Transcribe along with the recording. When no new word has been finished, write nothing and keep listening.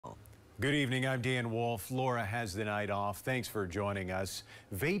Good evening, I'm Dan Wolf. Laura has the night off. Thanks for joining us.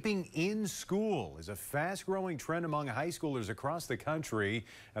 Vaping in school is a fast-growing trend among high schoolers across the country.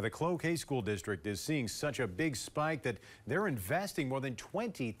 Now, the Cloquet School District is seeing such a big spike that they're investing more than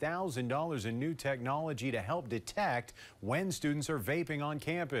 $20,000 in new technology to help detect when students are vaping on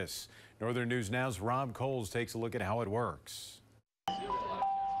campus. Northern News Now's Rob Coles takes a look at how it works.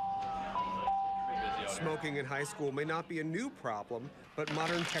 Smoking in high school may not be a new problem, but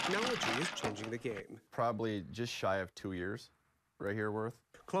modern technology is changing the game. Probably just shy of 2 years right here worth.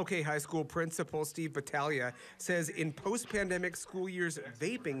 Cloquet High School Principal Steve Battaglia says in post-pandemic school years,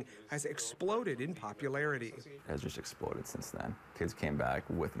 vaping has exploded in popularity. It has just exploded since then. Kids came back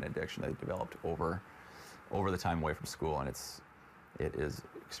with an addiction they developed over the time away from school, and it is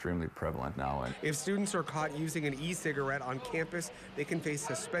extremely prevalent now. And if students are caught using an e-cigarette on campus, they can face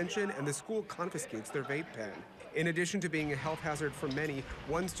suspension, and the school confiscates their vape pen. In addition to being a health hazard for many,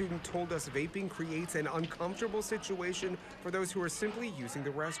 one student told us vaping creates an uncomfortable situation for those who are simply using the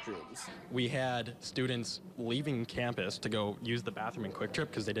restrooms. We had students leaving campus to go use the bathroom in Quick Trip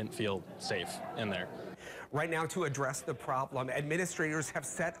because they didn't feel safe in there. Right now, to address the problem, administrators have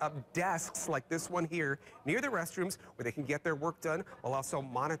set up desks like this one here near the restrooms where they can get their work done while also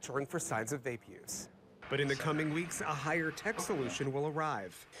monitoring for signs of vape use. But in the coming weeks, a higher tech solution will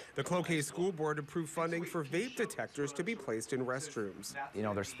arrive. The Cloquet School Board approved funding for vape detectors to be placed in restrooms. You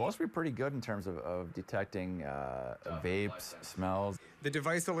know, they're supposed to be pretty good in terms of detecting vapes, smells. The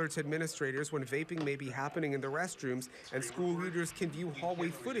device alerts administrators when vaping may be happening in the restrooms, and school leaders can view hallway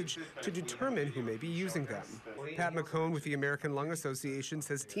footage to determine who may be using them. Pat McCone with the American Lung Association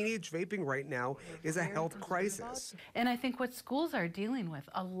says teenage vaping right now is a health crisis. And I think what schools are dealing with,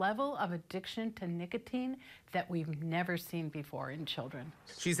 a level of addiction to nicotine that we've never seen before in children.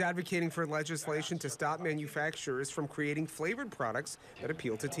 She's advocating for legislation to stop manufacturers from creating flavored products that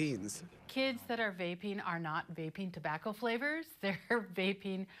appeal to teens. Kids that are vaping are not vaping tobacco flavors. They're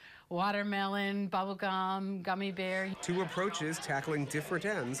vaping watermelon, bubblegum, gummy bear. Two approaches tackling different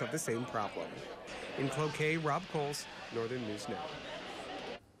ends of the same problem. In Cloquet, Rob Coles, Northern News Now.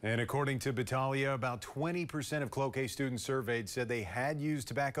 And according to Battaglia, about 20% of Cloquet students surveyed said they had used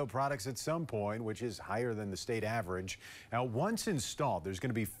tobacco products at some point, which is higher than the state average. Now, once installed, there's going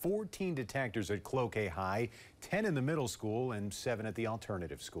to be 14 detectors at Cloquet High, 10 in the middle school, and 7 at the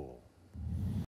alternative school.